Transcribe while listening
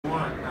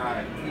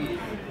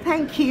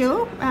thank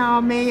you.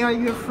 Mayor,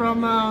 you're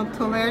from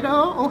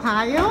Toledo,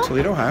 Ohio?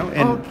 Toledo,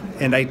 Ohio,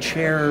 and I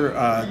chair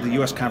the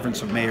U.S.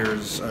 Conference of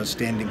Mayors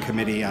Standing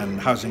Committee on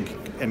Housing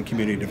and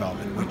Community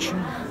Development,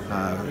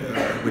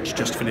 which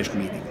just finished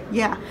meeting.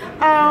 Yeah.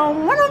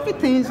 One of the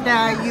things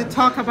that you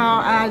talk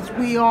about, as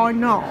we all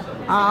know,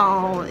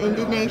 in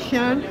the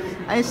nation,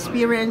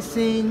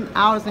 experiencing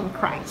housing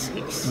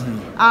crisis.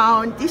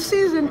 This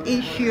is an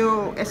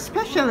issue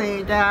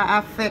especially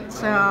that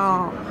affects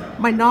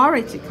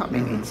minority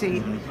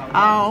community,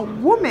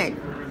 women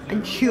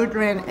and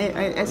children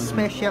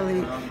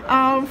especially.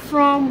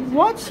 From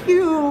what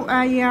you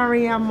are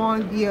hearing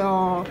among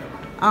your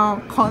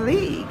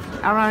colleagues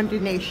around the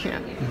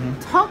nation,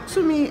 talk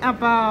to me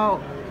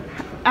about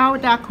how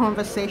that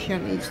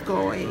conversation is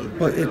going.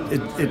 Well,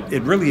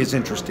 it really is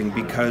interesting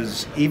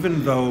because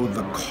even though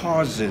the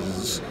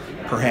causes,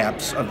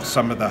 perhaps, of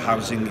some of the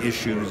housing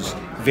issues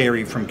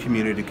vary from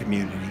community to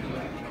community,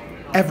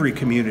 every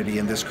community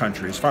in this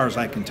country, as far as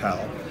I can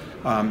tell,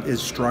 is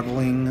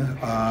struggling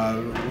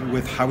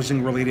with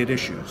housing-related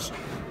issues.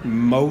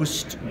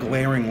 Most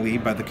glaringly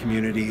by the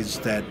communities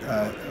that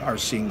are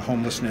seeing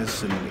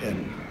homelessness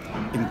and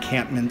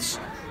encampments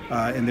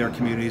in their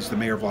communities. The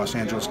mayor of Los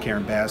Angeles,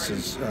 Karen Bass,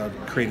 has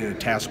created a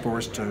task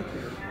force to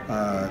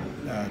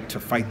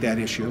fight that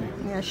issue.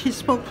 Yeah, she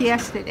spoke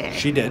yesterday.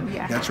 She did.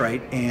 Yeah. That's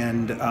right.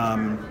 And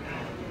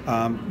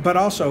but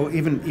also,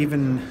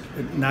 even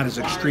not as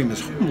extreme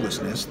as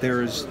homelessness,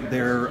 there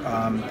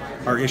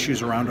are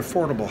issues around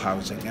affordable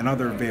housing and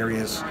other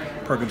various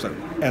programs.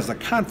 As a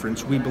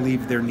conference, we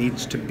believe there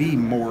needs to be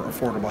more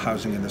affordable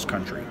housing in this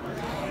country,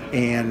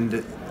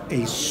 and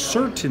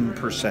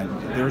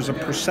there's a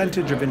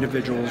percentage of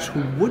individuals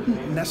who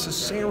wouldn't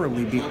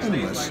necessarily be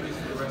homeless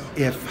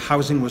if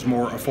housing was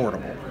more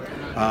affordable.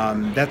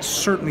 That's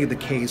certainly the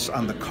case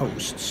on the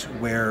coasts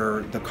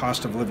where the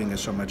cost of living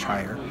is so much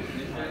higher.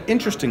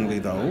 Interestingly,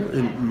 though,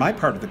 in my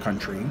part of the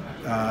country,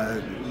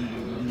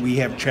 we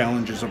have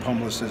challenges of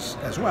homelessness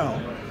as well,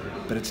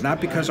 but it's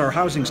not because our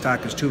housing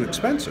stock is too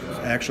expensive.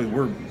 Actually,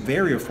 we're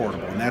very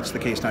affordable, and that's the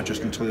case not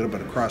just in Toledo, but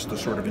across the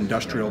sort of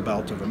industrial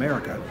belt of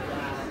America.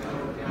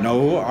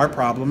 No, our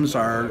problems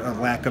are a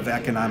lack of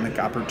economic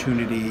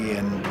opportunity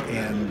and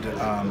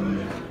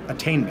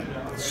attainment.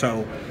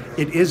 So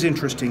it is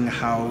interesting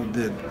how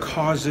the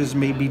causes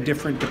may be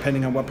different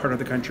depending on what part of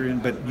the country you're in,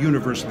 but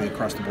universally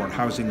across the board,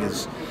 housing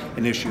is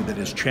an issue that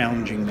is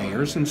challenging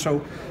mayors. And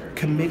so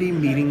committee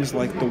meetings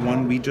like the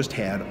one we just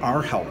had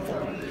are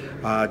helpful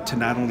to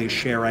not only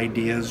share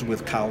ideas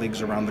with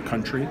colleagues around the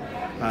country,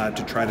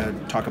 to try to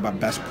talk about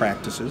best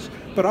practices,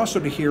 but also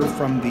to hear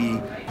from the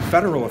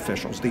federal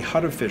officials, the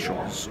HUD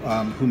officials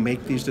who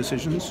make these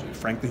decisions,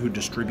 frankly, who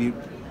distribute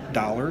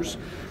dollars,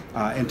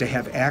 and to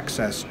have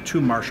access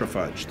to Marcia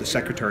Fudge, the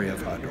Secretary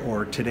of HUD,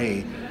 or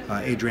today,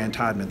 Adrienne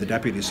Todman, the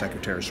Deputy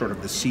Secretary, sort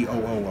of the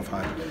COO of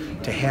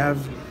HUD. To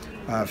have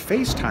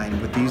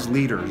FaceTime with these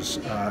leaders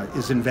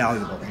is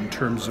invaluable in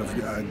terms of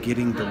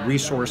getting the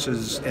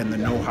resources and the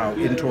know-how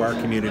into our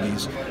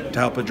communities to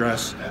help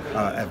address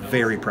a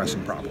very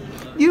pressing problem.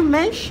 You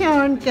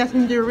mentioned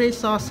getting the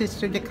resources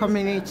to the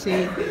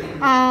community.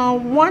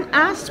 One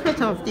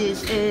aspect of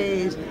this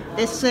is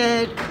they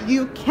said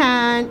you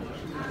can,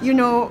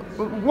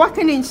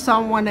 working in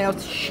someone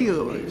else's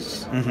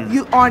shoes,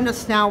 you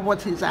understand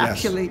what is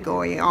actually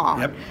going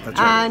on. Yep, that's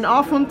right. And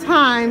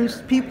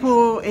oftentimes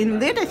people in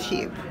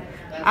leadership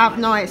have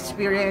no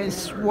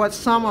experience what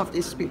some of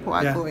these people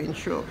are going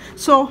through.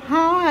 So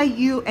how are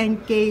you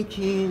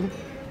engaging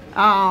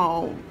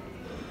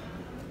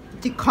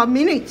the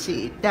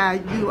community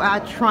that you are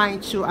trying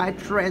to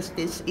address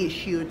this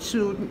issue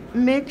to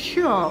make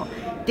sure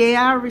they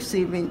are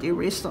receiving the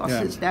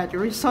resources, that the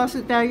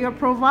resources that you're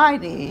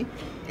providing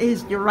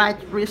is the right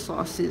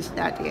resources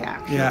that they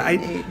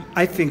actually need?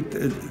 I think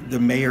the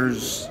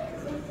mayors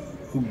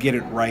who get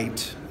it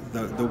right,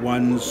 the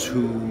ones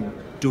who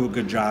do a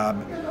good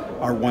job,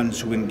 are ones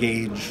who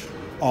engage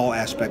all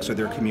aspects of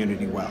their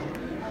community well.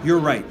 You're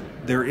right.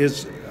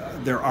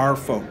 There are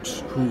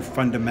folks who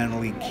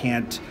fundamentally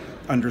can't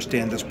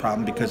understand this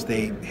problem because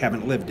they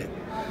haven't lived it.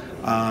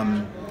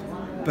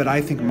 But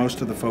I think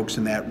most of the folks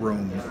in that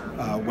room,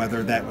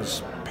 whether that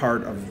was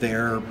part of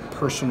their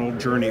personal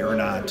journey or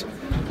not,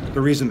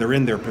 the reason they're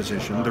in their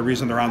position, the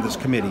reason they're on this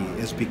committee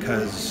is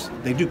because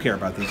they do care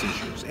about these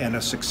issues. And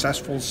a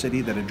successful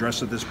city that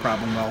addresses this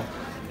problem well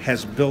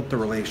has built the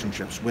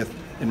relationships with,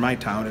 in my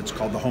town, it's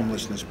called the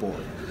Homelessness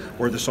Board,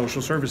 or the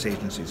social service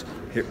agencies.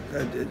 Here,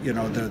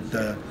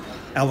 the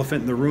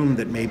elephant in the room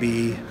that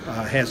maybe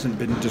hasn't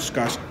been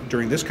discussed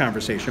during this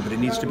conversation, but it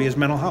needs to be, is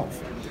mental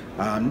health.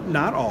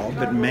 Not all,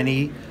 but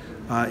many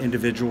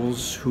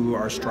individuals who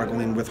are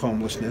struggling with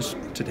homelessness,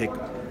 to take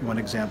one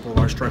example,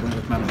 are struggling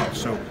with mental health.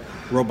 So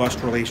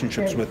robust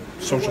relationships with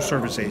social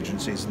service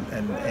agencies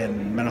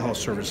and mental health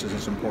services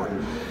is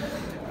important.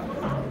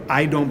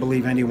 I don't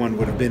believe anyone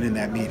would have been in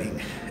that meeting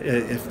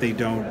if they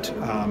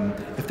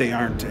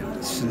aren't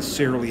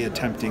sincerely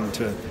attempting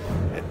to,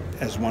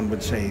 as one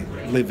would say,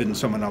 live in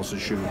someone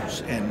else's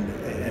shoes and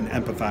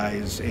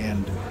empathize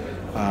and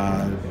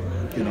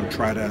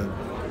try to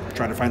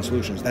try to find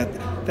solutions. That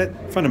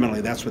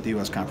fundamentally, that's what the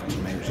U.S. Conference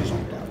of Mayors is all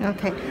about.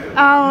 Okay.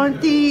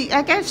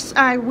 I guess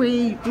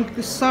we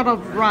sort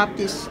of wrap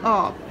this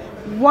up.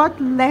 What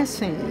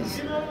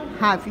lessons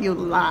have you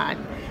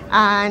learned?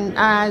 And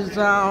as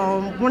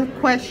one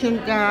question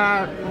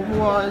that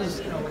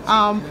was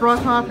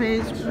brought up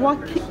is,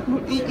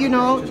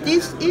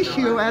 this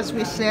issue, as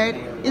we said,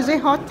 is a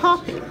hot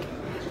topic.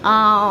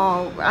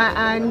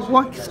 And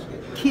what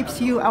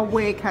keeps you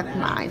awake at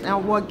night,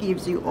 and what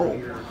gives you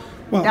hope?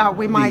 Well, that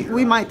we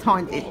might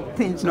turn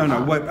things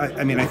around.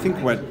 I think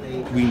what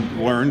we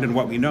learned and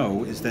what we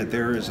know is that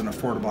there is an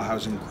affordable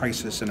housing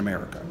crisis in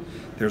America.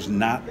 There's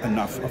not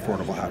enough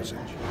affordable housing.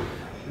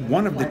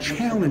 One of the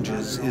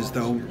challenges is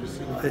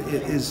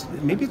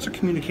maybe it's a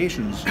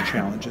communications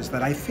challenge, is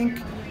that I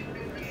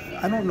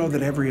don't know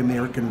that every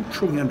American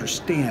truly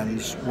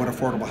understands what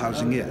affordable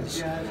housing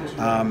is.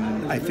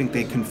 I think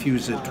they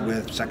confuse it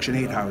with Section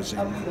 8 housing,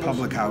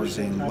 public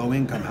housing,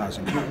 low-income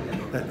housing.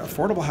 That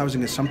affordable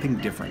housing is something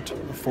different.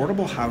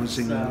 Affordable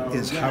housing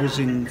is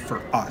housing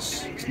for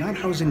us. It's not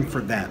housing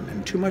for them.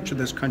 And too much of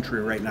this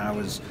country right now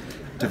is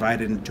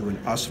divided into an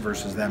us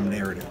versus them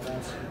narrative.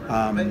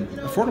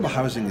 Affordable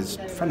housing is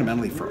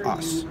fundamentally for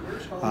us.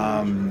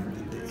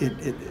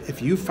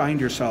 If you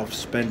find yourself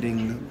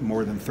spending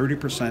more than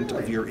 30%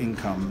 of your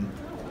income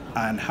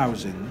on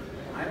housing,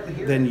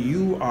 then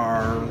you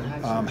are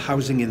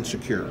housing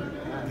insecure.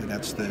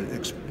 That's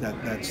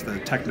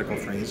the technical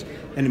phrase,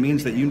 and it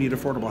means that you need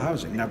affordable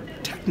housing. Now,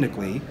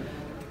 technically,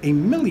 a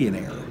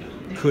millionaire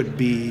could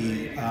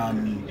be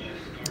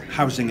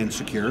housing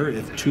insecure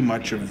if too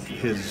much of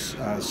his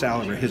or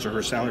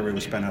her salary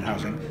was spent on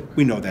housing.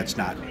 We know that's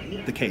not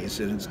the case,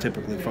 and it's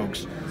typically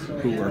folks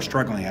who are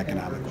struggling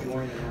economically.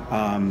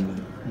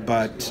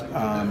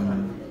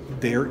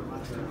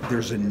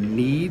 There's a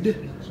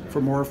need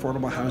for more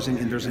affordable housing,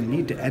 and there's a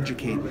need to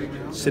educate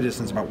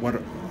citizens about what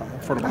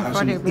affordable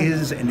housing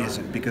is and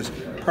isn't, because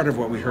part of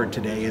what we heard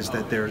today is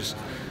that there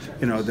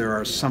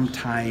are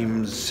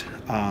sometimes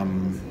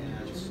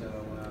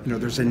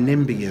there's a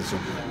NIMBYism,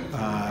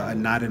 a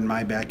not in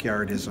my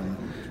backyardism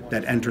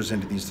that enters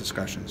into these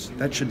discussions.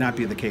 That should not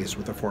be the case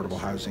with affordable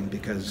housing,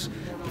 because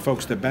the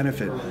folks that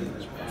benefit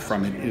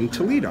from it in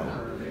Toledo,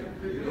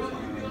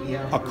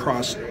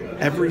 across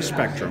every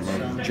spectrum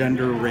of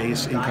gender,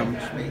 race, income,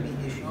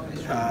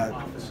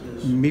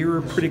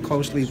 mirror pretty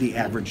closely the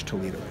average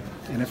Toledo.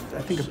 And I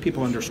think if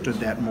people understood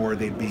that more,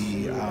 they'd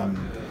be,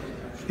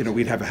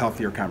 we'd have a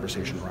healthier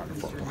conversation around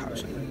affordable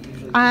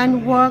housing.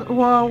 And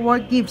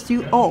what gives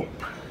you hope?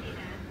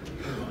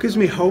 What gives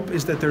me hope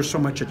is that there's so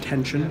much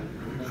attention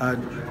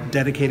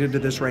dedicated to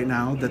this right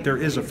now, that there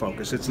is a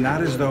focus. It's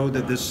not as though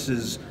that this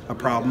is a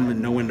problem and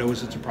no one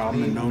knows it's a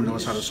problem and no one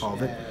knows how to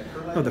solve it.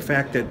 No, the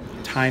fact that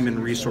time and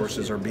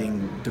resources are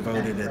being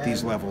devoted at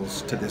these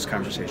levels to this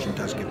conversation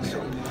does give me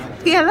hope.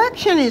 The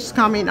election is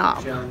coming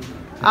up.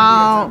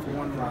 The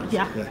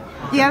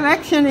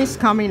election is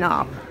coming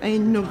up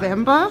in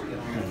November,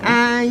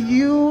 and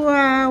you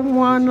are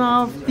one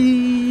of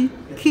the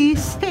key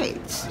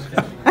states.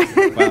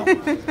 Well,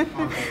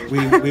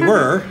 we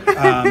were.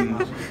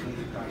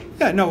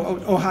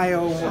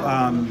 Ohio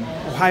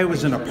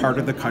is in a part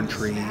of the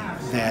country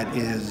that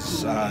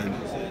is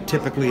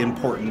typically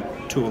important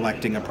to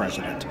electing a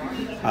president.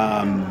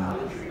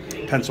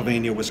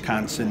 Pennsylvania,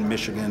 Wisconsin,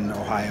 Michigan,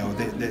 Ohio,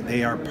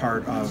 they are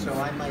part of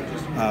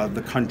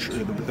the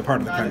country, the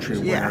part of the country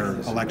where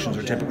elections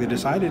are typically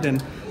decided.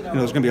 And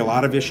there's going to be a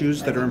lot of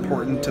issues that are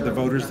important to the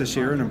voters this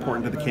year and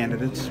important to the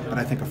candidates. But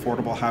I think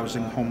affordable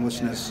housing,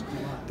 homelessness,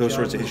 those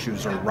sorts of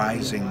issues are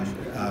rising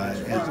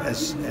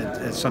as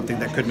something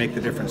that could make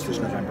the difference this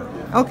November.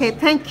 Okay,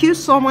 thank you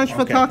so much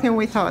for talking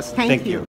with us. Thank you.